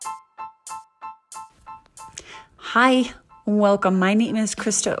Hi, welcome. My name is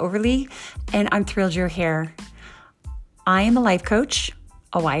Krista Overly, and I'm thrilled you're here. I am a life coach,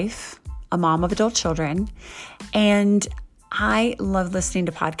 a wife, a mom of adult children, and I love listening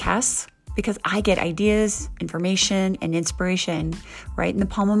to podcasts because I get ideas, information, and inspiration right in the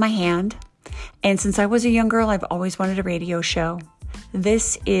palm of my hand. And since I was a young girl, I've always wanted a radio show.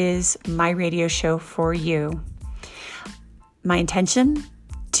 This is my radio show for you. My intention: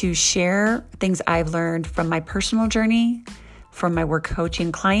 to share things I've learned from my personal journey, from my work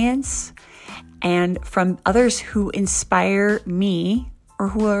coaching clients, and from others who inspire me or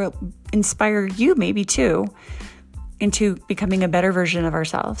who will inspire you maybe too into becoming a better version of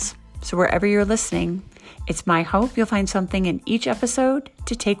ourselves. So wherever you're listening, it's my hope you'll find something in each episode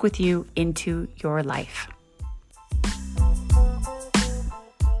to take with you into your life.